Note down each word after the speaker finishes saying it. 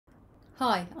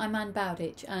Hi, I'm Anne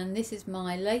Bowditch, and this is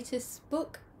my latest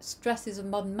book, Stress is a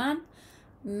Modern Man,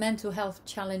 Mental Health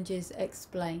Challenges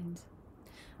Explained.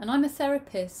 And I'm a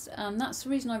therapist, and that's the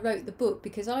reason I wrote the book,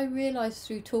 because I realised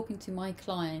through talking to my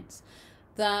clients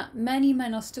that many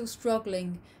men are still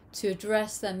struggling to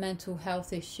address their mental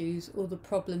health issues or the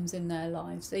problems in their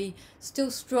lives. They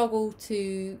still struggle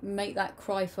to make that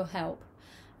cry for help.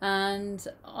 And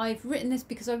I've written this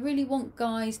because I really want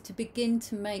guys to begin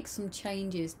to make some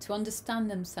changes, to understand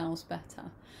themselves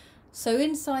better. So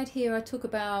inside here I talk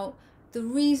about the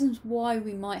reasons why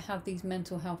we might have these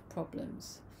mental health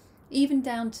problems. Even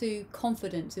down to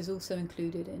confidence is also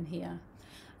included in here.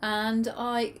 And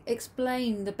I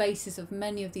explain the basis of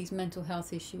many of these mental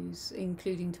health issues,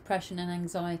 including depression and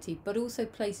anxiety, but also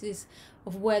places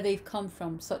of where they've come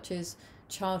from, such as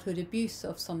childhood abuse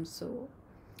of some sort.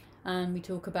 And we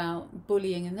talk about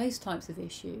bullying and those types of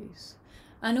issues,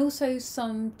 and also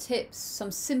some tips,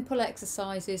 some simple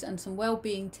exercises and some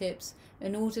well-being tips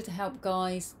in order to help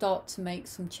guys start to make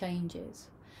some changes.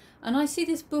 And I see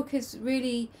this book as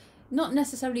really not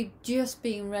necessarily just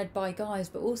being read by guys,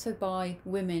 but also by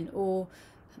women, or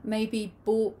maybe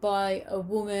bought by a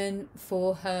woman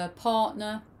for her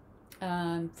partner,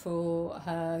 for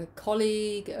her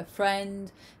colleague, a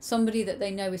friend, somebody that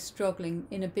they know is struggling,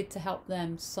 in a bid to help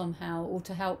them somehow, or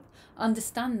to help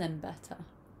understand them better.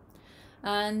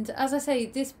 And as I say,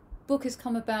 this book has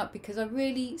come about because I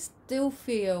really still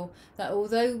feel that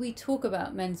although we talk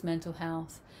about men's mental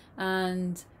health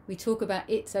and we talk about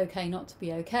it's okay not to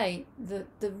be okay, the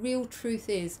real truth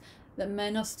is that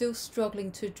men are still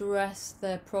struggling to address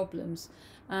their problems,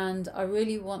 and I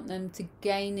really want them to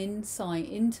gain insight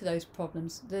into those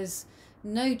problems. There's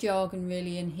no jargon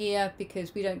really in here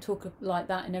because we don't talk like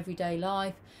that in everyday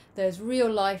life. There's real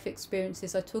life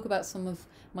experiences. I talk about some of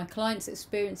my clients'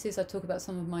 experiences, I talk about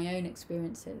some of my own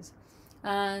experiences,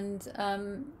 and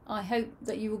I hope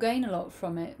that you will gain a lot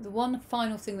from it. The one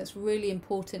final thing that's really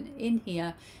important in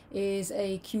here is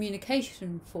a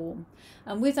communication form,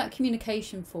 and with that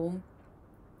communication form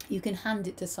you can hand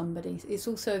it to somebody. It's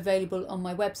also available on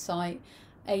my website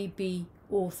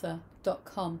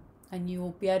abauthor.com, and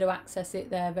you'll be able to access it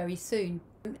there very soon.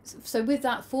 So with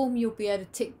that form you'll be able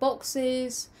to tick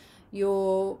boxes,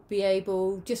 you'll be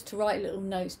able just to write little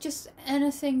notes, just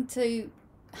anything to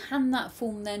hand that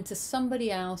form then to somebody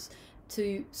else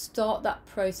to start that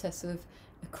process of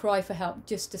a cry for help,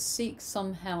 just to seek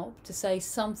some help, to say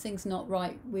something's not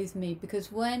right with me. Because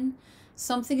when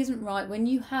something isn't right, when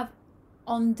you have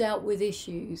undealt with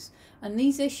issues, and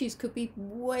these issues could be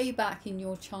way back in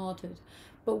your childhood,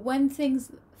 but when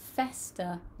things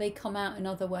fester they come out in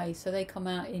other ways. So they come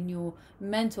out in your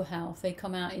mental health, they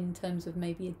come out in terms of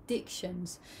maybe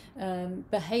addictions,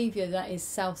 behavior that is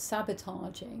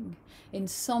self-sabotaging,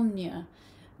 insomnia,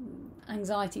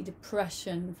 anxiety,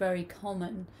 depression, very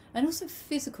common, and also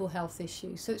physical health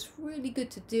issues. So it's really good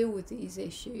to deal with these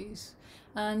issues.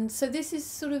 And so this is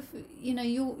sort of, you know,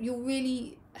 you're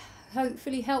really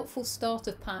hopefully helpful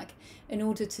starter pack in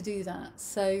order to do that.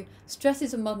 So Stress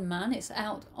is a Modern Man, it's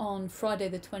out on Friday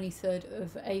the 23rd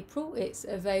of April. It's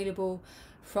available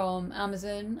from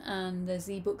Amazon, and there's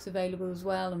ebooks available as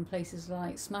well on places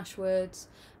like Smashwords,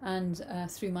 and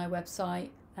through my website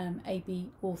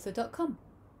abauthor.com.